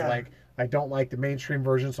because Yeah. like I don't like the mainstream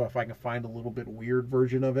version. So if I can find a little bit weird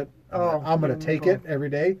version of it, Oh, I'm gonna take it every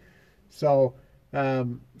day. So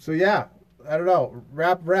yeah, I don't know.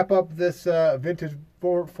 Wrap up this vintage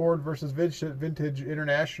Ford versus vintage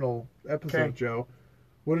international episode, Okay. Joe.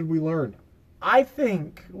 What did we learn? I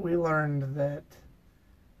think we learned that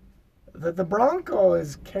the Bronco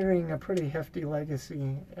is carrying a pretty hefty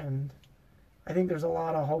legacy, and I think there's a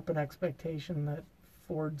lot of hope and expectation that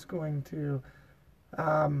Ford's going to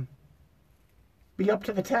be up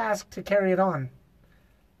to the task to carry it on.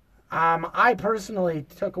 I personally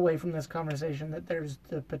took away from this conversation that there's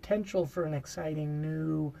the potential for an exciting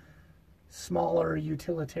new, smaller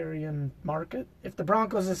utilitarian market. If the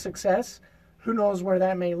Bronco's a success, who knows where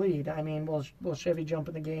that may lead? I mean, will Chevy jump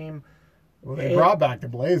in the game? Well, they brought back the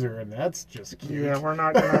Blazer, and that's just cute. Yeah, we're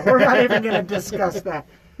not even gonna discuss that.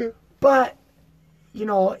 But you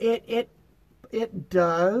know, it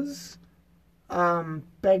does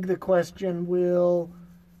beg the question: will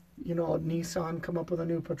Nissan come up with a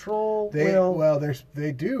new Patrol? They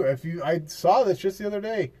do. I saw this just the other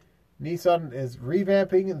day. Nissan is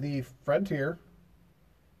revamping the Frontier,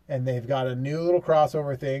 and they've got a new little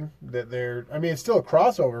crossover thing that it's still a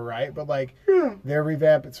crossover, right? But like they're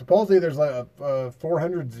revamping. Supposedly there's like a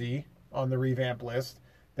 400Z on the revamp list.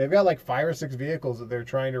 They've got like 5 or 6 vehicles that they're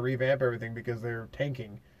trying to revamp everything because they're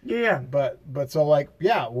tanking. Yeah. But so like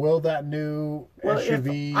will that new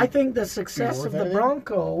SUV? I think the success of the anything?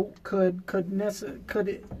 Bronco could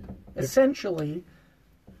essentially,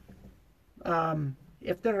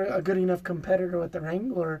 if they're a good enough competitor with the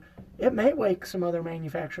Wrangler, it may wake some other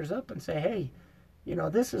manufacturers up and say, hey,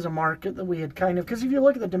 this is a market that we had because if you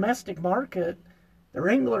look at the domestic market, the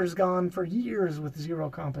Wrangler's gone for years with zero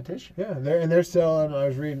competition. Yeah, they're selling. I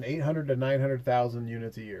was reading 800 to 900,000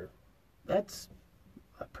 units a year. That's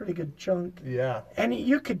a pretty good chunk. Yeah. And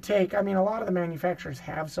you could take, a lot of the manufacturers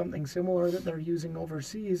have something similar that they're using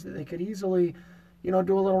overseas that they could easily, do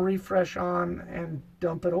a little refresh on and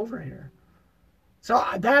dump it over here. So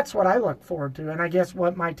that's what I look forward to. And I guess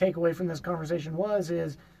what my takeaway from this conversation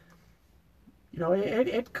is,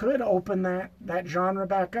 it could open that genre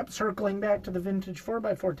back up, circling back to the vintage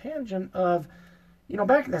 4x4 tangent of,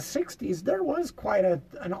 back in the 60s, there was quite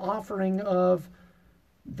an offering of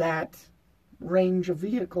that range of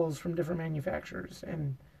vehicles from different manufacturers,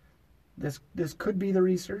 and this could be the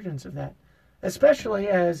resurgence of that, especially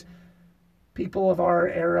as people of our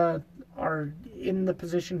era are in the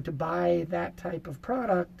position to buy that type of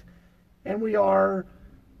product, and we are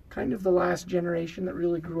kind of the last generation that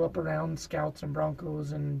really grew up around Scouts and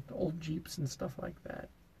Broncos and old Jeeps and stuff like that.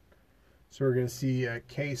 So we're going to see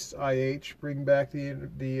Case IH bring back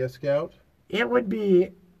the Scout. It would be,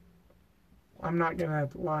 I'm not going to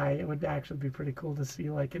lie, it would actually be pretty cool to see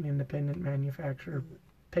like an independent manufacturer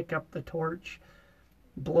pick up the torch,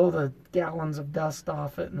 blow the gallons of dust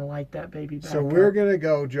off it, and light that baby back So we're up. going to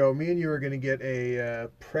go, Joe, me and you are going to get a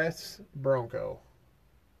press Bronco.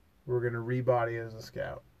 We're going to rebody it as a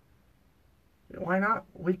Scout. Why not?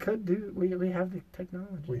 We could do, we have the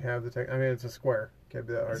technology. We have the tech. I mean, it's a square. Can't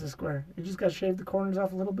be that hard. It's a square. You just got to shave the corners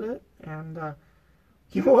off a little bit. And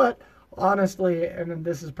you know what? Honestly, and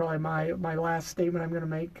this is probably my last statement I'm going to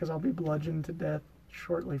make because I'll be bludgeoned to death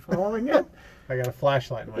shortly following it. I got a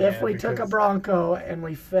flashlight in my hand. If we took a Bronco and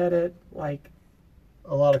we fed it like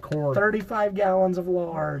a lot of corn, 35 gallons of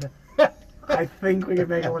lard, I think we could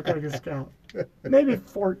make it look like a Scout. Maybe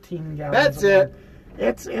 14 gallons. That's of it. lard.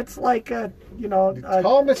 It's like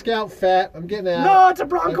call me Scout fat. I'm getting out. No, it's a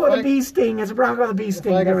Bronco with a bee sting. It's a Bronco with a bee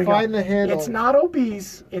sting. I There can we find go. the handle. It's not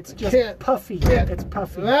obese. It's just puffy. It's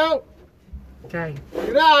puffy. Out. Okay.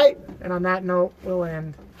 Good night. And on that note, we'll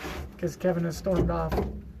end because Kevin has stormed off.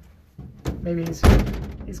 Maybe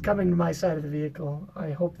he's coming to my side of the vehicle.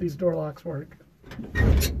 I hope these door locks work.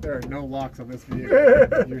 There are no locks on this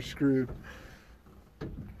vehicle. You're screwed.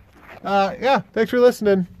 Yeah, thanks for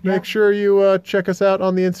listening. Yeah. Make sure you check us out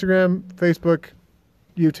on the Instagram, Facebook,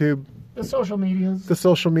 YouTube, The social medias. the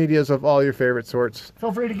social medias of all your favorite sorts.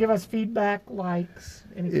 Feel free to give us feedback, likes,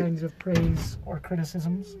 any kinds of praise or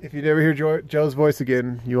criticisms. If you never hear Joe's voice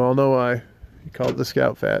again, you all know why. He called the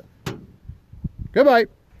Scout fat. Goodbye.